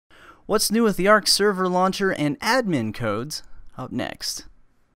What's new with the ARK Server Launcher and admin codes? Up next.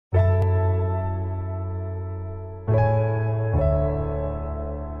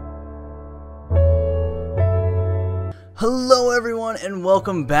 Hello everyone and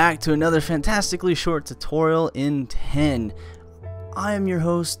welcome back to another fantastically short tutorial in 10. I am your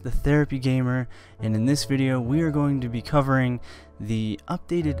host, the Therapy Gamer, and in this video we are going to be covering the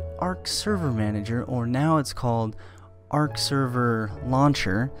updated ARK Server Manager, or now it's called ARK Server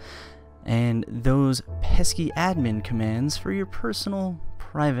Launcher, and those pesky admin commands for your personal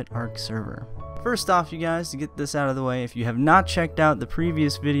private ARK server. First off, you guys, to get this out of the way, if you have not checked out the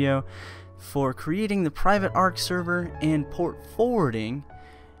previous video for creating the private ARK server and port forwarding,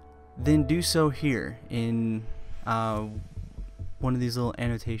 then do so here in one of these little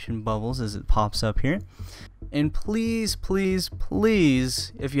annotation bubbles as it pops up here. And please, please,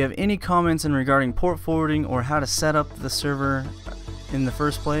 please, if you have any comments in regarding port forwarding or how to set up the server in the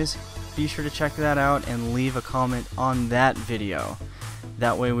first place, be sure to check that out and leave a comment on that video.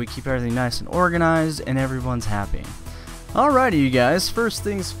 That way we keep everything nice and organized and everyone's happy. Alrighty, you guys, first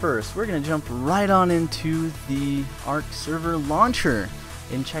things first, we're going to jump right on into the ARK Server Launcher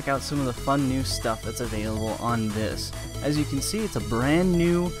and check out some of the fun new stuff that's available on this. As you can see, it's a brand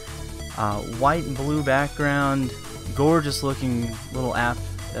new white and blue background, gorgeous looking little app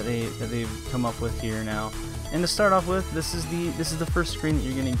that they've come up with here now. And to start off with, this is the first screen that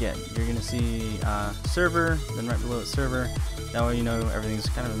you're going to get. You're going to see server, then right below it server. That way you know everything's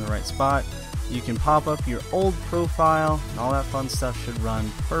kind of in the right spot. You can pop up your old profile, and all that fun stuff should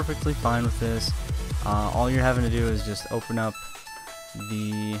run perfectly fine with this. All you're having to do is just open up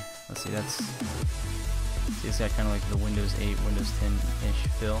the, let's see, it's got kind of like the Windows 8, Windows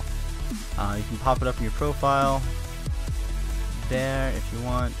 10-ish feel. You can pop it up in your profile there if you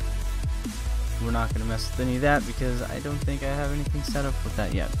want. We're not going to mess with any of that because I don't think I have anything set up with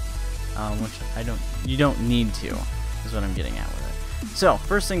that yet. Which you don't need to, is what I'm getting at with it. So,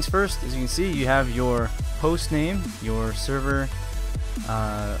 first things first, as you can see, you have your host name, your server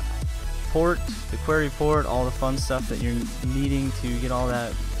port, the query port, all the fun stuff that you're needing to get all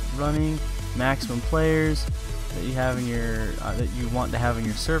that running, maximum players that you have in your that you want to have in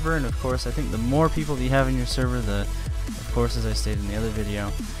your server, and of course, I think the more people that you have in your server, of course, as I stated in the other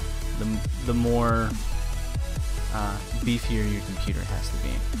video, the more beefier your computer has to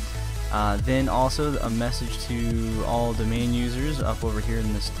be. Then also a message to all domain users up over here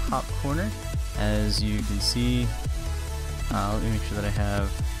in this top corner. As you can see, let me make sure that I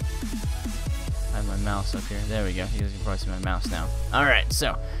have my mouse up here. There we go. You guys can probably see my mouse now. Alright,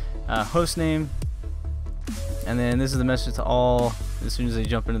 so host name, and then this is the message to all as soon as they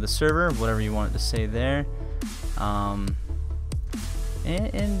jump into the server, whatever you want it to say there.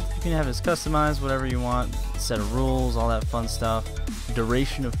 And you can have it customized, whatever you want, set of rules, all that fun stuff.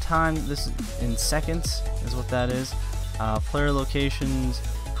 Duration of time, this is in seconds is what that is. Player locations,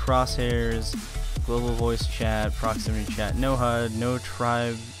 crosshairs, global voice chat, proximity chat, no HUD, no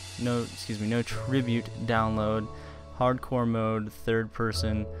tribute download, hardcore mode, third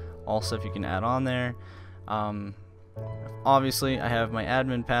person, all stuff you can add on there. Obviously I have my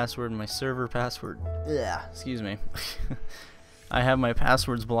admin password and my server password. Excuse me. I have my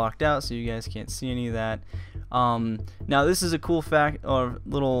passwords blocked out so you guys can't see any of that. Now this is a cool fact or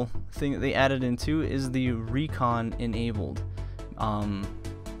little thing that they added into is the recon enabled. The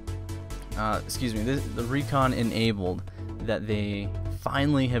recon enabled that they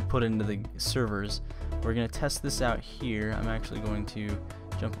finally have put into the servers. We're gonna test this out here. I'm actually going to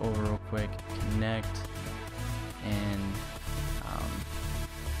jump over real quick, connect, and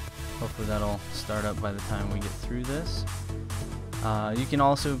hopefully that'll start up by the time we get through this. You can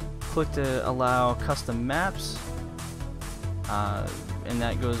also click to allow custom maps, and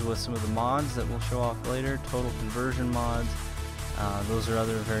that goes with some of the mods that we'll show off later, total conversion mods. Those are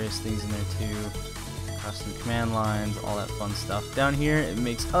other various things in there too, custom command lines, all that fun stuff. Down here it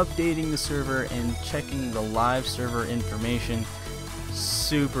makes updating the server and checking the live server information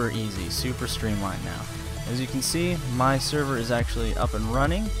super easy, super streamlined now. As you can see, my server is actually up and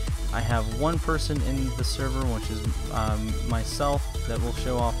running. I have one person in the server, which is myself, that we'll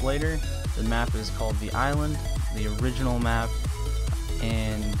show off later. The map is called The Island, the original map,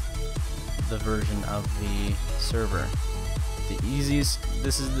 and the version of the server. The easiest,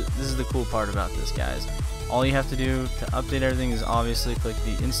 this is the cool part about this, guys. All you have to do to update everything is obviously click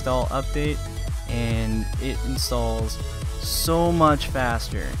the install update, and it installs so much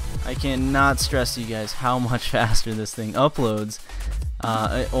faster. I cannot stress to you guys how much faster this thing uploads.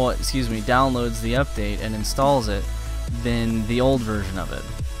 Downloads the update and installs it than the old version of it.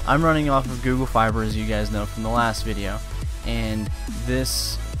 I'm running off of Google Fiber, as you guys know from the last video, and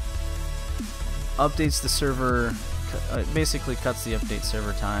this updates the server, basically cuts the update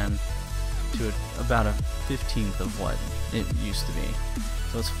server time to about a 15th of what it used to be.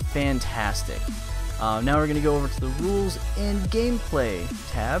 So it's fantastic. Now we're going to go over to the rules and gameplay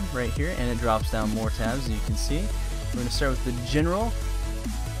tab right here, and it drops down more tabs, as you can see. We're going to start with the general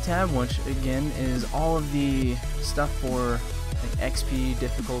tab, which again is all of the stuff for like XP,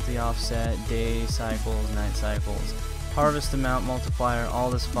 difficulty offset, day cycles, night cycles, harvest amount multiplier, all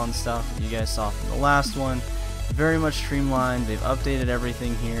this fun stuff that you guys saw from the last one. Very much streamlined. They've updated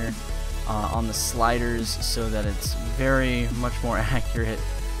everything here on the sliders so that it's very much more accurate.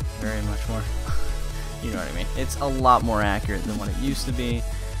 Very much more. You know what I mean. It's a lot more accurate than what it used to be.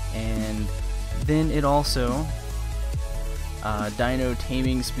 And then it also dino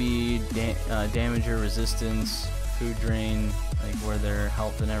taming speed, damager resistance, food drain, like where their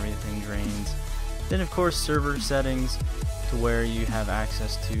health and everything drains. Then of course server settings, to where you have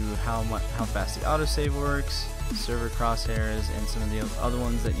access to how fast the autosave works, server crosshairs, and some of the other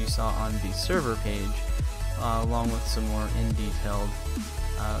ones that you saw on the server page, along with some more in-detailed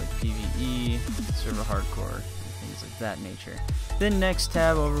like PvE, server hardcore, and things of that nature. Then next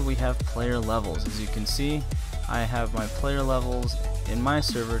tab over we have player levels. As you can see, I have my player levels in my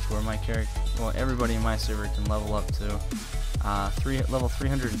server to where my character, well, everybody in my server can level up to level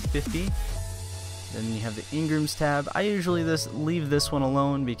 350. Then you have the Engrams tab. I usually leave this one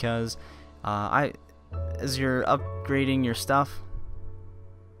alone because as you're upgrading your stuff,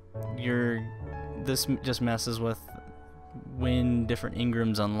 this just messes with when different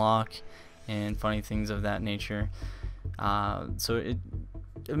Engrams unlock and funny things of that nature. So it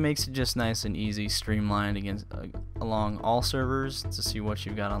makes it just nice and easy, streamlined along all servers to see what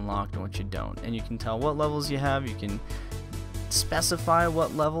you've got unlocked and what you don't. And you can tell what levels you have. You can specify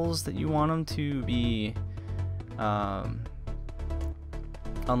what levels that you want them to be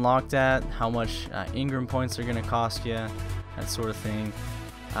unlocked at, how much Engram points are going to cost you, that sort of thing.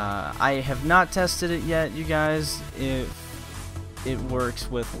 I have not tested it yet, you guys, if it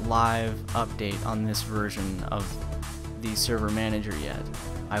works with live update on this version of the server manager yet.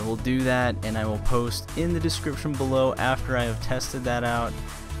 I will do that, and I will post in the description below after I have tested that out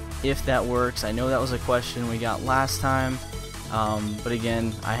if that works. I know that was a question we got last time, but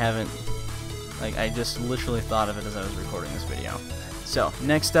again, I haven't, I just literally thought of it as I was recording this video. So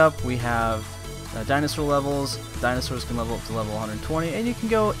next up we have Dinosaur Levels. Dinosaurs can level up to level 120, and you can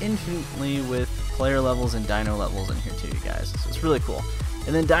go infinitely with player levels and dino levels in here too, you guys. So it's really cool.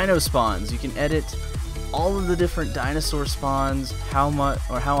 And then Dino Spawns. You can edit all of the different dinosaur spawns, how much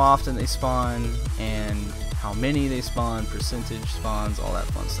or how often they spawn, and how many they spawn, percentage spawns, all that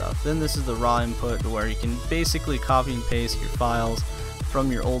fun stuff. Then this is the raw input, where you can basically copy and paste your files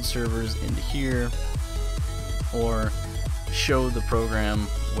from your old servers into here, or show the program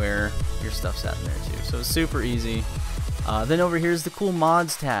where your stuff's at in there too. So it's super easy. Then over here is the cool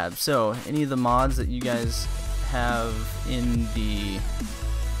mods tab. So any of the mods that you guys have in the,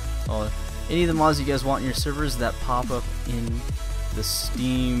 any of the mods you guys want in your servers that pop up in the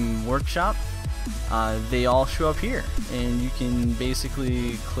Steam workshop, they all show up here, and you can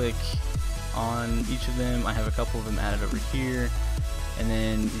basically click on each of them. I have a couple of them added over here, and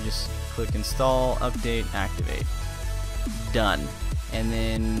then you just click install, update, activate. Done. And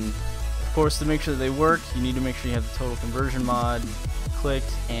then of course, to make sure that they work, you need to make sure you have the total conversion mod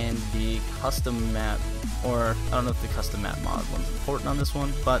clicked and the custom map, or I don't know if the custom map mod one's important on this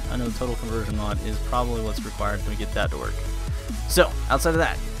one, but I know the total conversion mod is probably what's required to get that to work. So outside of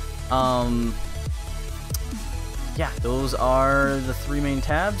that, yeah, those are the three main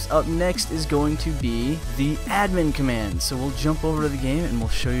tabs. Up next is going to be the admin command. So we'll jump over to the game and we'll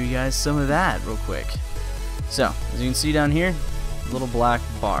show you guys some of that real quick. So as you can see down here, little black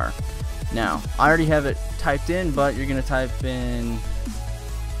bar. Now I already have it typed in, but you're gonna type in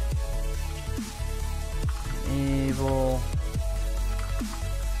enable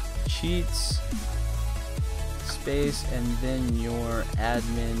cheats space and then your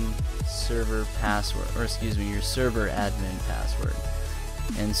admin server password, or excuse me, your server admin password.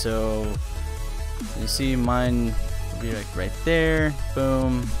 And so you see mine will be like right there,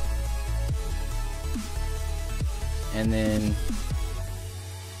 boom, and then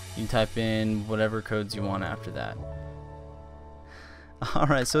you can type in whatever codes you want after that.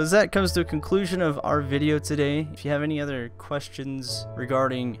 Alright, so as that comes to a conclusion of our video today, if you have any other questions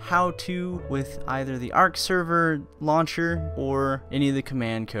regarding how to with either the ARK Server Launcher or any of the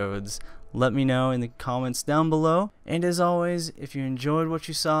command codes, let me know in the comments down below. And as always, if you enjoyed what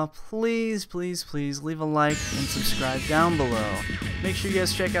you saw, please, please, please leave a like and subscribe down below. Make sure you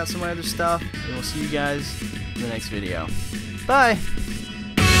guys check out some of my other stuff, and we'll see you guys in the next video. Bye!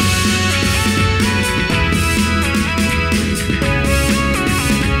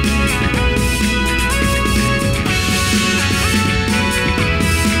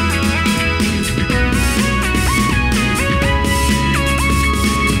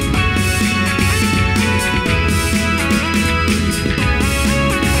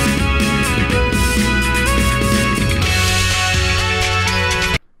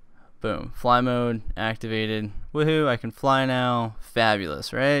 fly mode activated. Woohoo, I can fly now.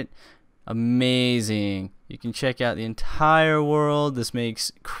 Fabulous, right? Amazing. You can check out the entire world. This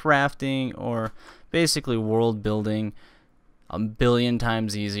makes crafting, or basically world building, a billion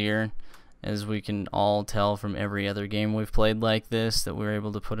times easier, as we can all tell from every other game we've played like this that we're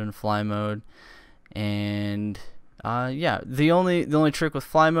able to put in fly mode. And yeah, the only trick with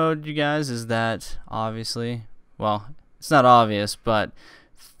fly mode, you guys, is that obviously, well, it's not obvious, but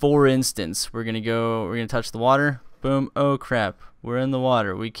for instance, we're gonna touch the water. Boom. Oh crap, we're in the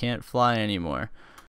water. We can't fly anymore.